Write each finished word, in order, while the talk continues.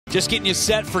Just getting you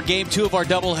set for Game 2 of our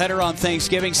doubleheader on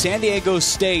Thanksgiving. San Diego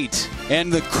State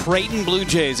and the Creighton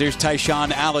Bluejays. There's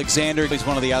Tyshawn Alexander. He's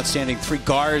one of the outstanding 3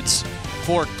 guards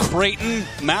for Creighton.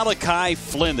 Malachi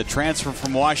Flynn, the transfer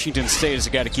from Washington State, is a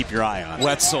guy to keep your eye on.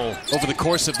 Wetzel, over the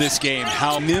course of this game,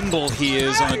 how nimble he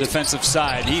is on the defensive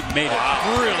side. He made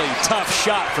a really tough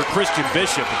shot for Christian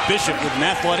Bishop. Bishop with an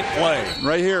athletic play.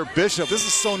 Right here, Bishop. This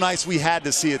is so nice we had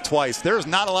to see it twice. There's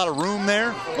not a lot of room there.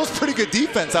 That was pretty good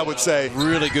defense, I would say.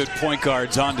 Really good point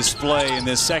guards on display in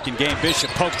this second game.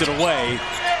 Bishop poked it away.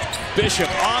 Bishop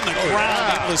on the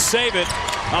ground, able to save it.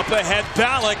 Up ahead,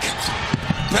 Ballack.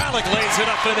 Ballack lays it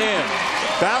up and in.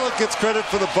 Ballack gets credit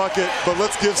for the bucket, but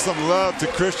let's give some love to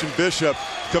Christian Bishop.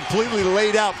 Completely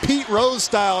laid out, Pete Rose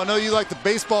style. I know you like the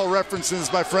baseball references,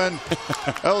 my friend.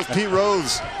 That was Pete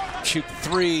Rose. Shoot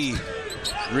 3.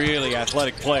 Really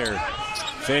athletic player.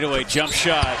 Fadeaway jump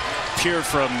shot. Pure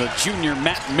from the junior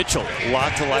Matt Mitchell. A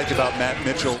lot to like about Matt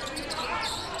Mitchell.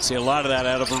 See a lot of that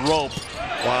out of a rope.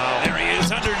 Wow. There he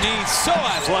is underneath. So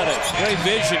athletic. Great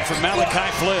vision from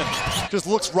Malachi Flynn. Just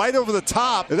looks right over the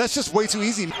top. That's just way too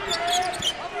easy.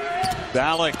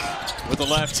 Ballack with the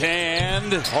left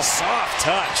hand. Soft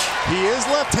touch. He is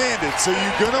left-handed, so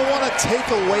you're going to want to take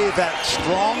away that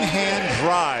strong hand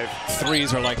drive.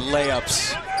 3s are like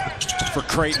layups for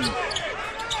Creighton.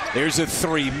 There's a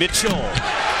 3. Mitchell.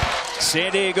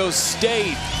 San Diego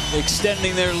State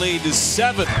extending their lead to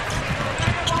 7.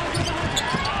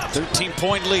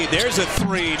 13-point lead. There's a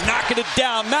 3. Knocking it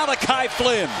down. Malachi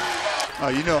Flynn.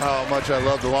 You know how much I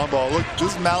love the long ball. Look,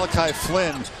 this is Malachi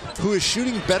Flynn, who is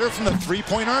shooting better from the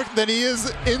three-point arc than he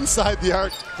is inside the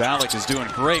arc. Ballack is doing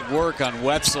great work on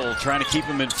Wetzel, trying to keep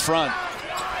him in front.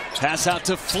 Pass out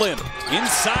to Flynn.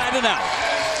 Inside and out.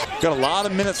 Got a lot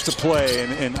of minutes to play,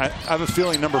 and I have a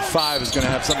feeling number 5 is going to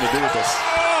have something to do with this.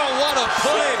 Oh, what a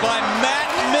play by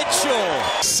Matt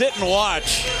Mitchell. Sit and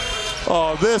watch.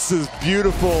 Oh, this is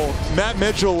beautiful. Matt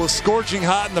Mitchell was scorching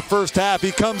hot in the first half.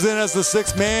 He comes in as the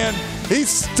 6th man. He's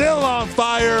still on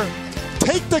fire.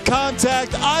 Take the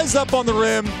contact, eyes up on the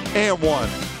rim, and 1.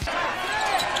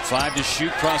 5 to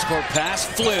shoot, cross-court pass.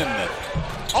 Flynn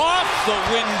off the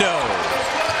window.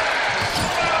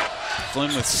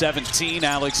 Flynn with 17.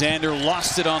 Alexander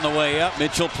lost it on the way up.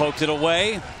 Mitchell poked it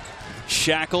away.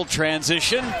 Shackle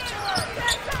transition.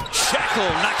 Shackle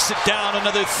knocks it down.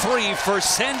 Another 3 for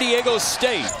San Diego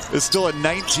State. It's still a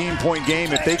 19-point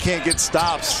game. If they can't get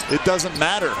stops, it doesn't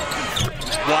matter.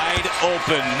 Wide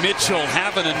open. Mitchell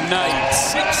having a night.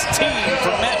 16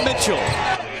 for Matt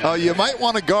Mitchell. You might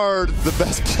want to guard the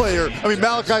best player. I mean,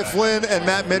 Malachi Flynn and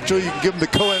Matt Mitchell, you can give them the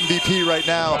co-MVP right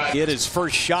now. He hit his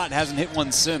first shot, hasn't hit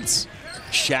one since.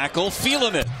 Shackle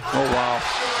feeling it. Oh, wow.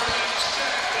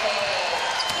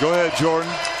 Go ahead,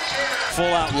 Jordan.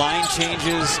 Full-out line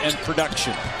changes and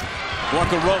production.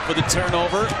 Walker rope with a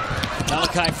turnover.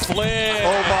 Malachi Flynn.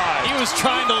 Oh, my. He was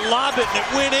trying to lob it, and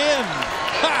it went in.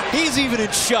 He's even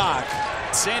in shock.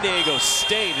 San Diego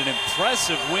State, an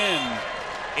impressive win.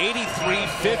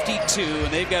 83-52,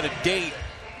 and they've got a date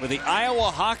with the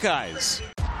Iowa Hawkeyes.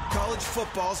 College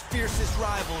football's fiercest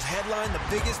rivals headline the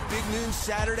biggest Big Noon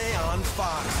Saturday on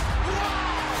Fox.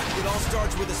 It all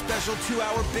starts with a special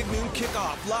 2-hour Big Noon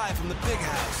kickoff live from the Big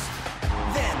House.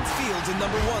 Then Fields and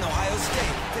number 1 Ohio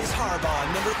State face Harbaugh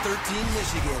and number 13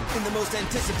 Michigan in the most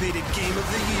anticipated game of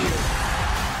the year.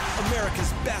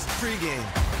 America's best pregame,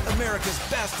 America's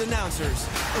best announcers,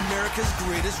 America's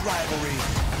greatest rivalry.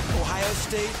 Ohio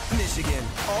State, Michigan,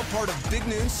 all part of Big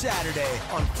Noon Saturday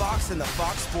on Fox and the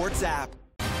Fox Sports app.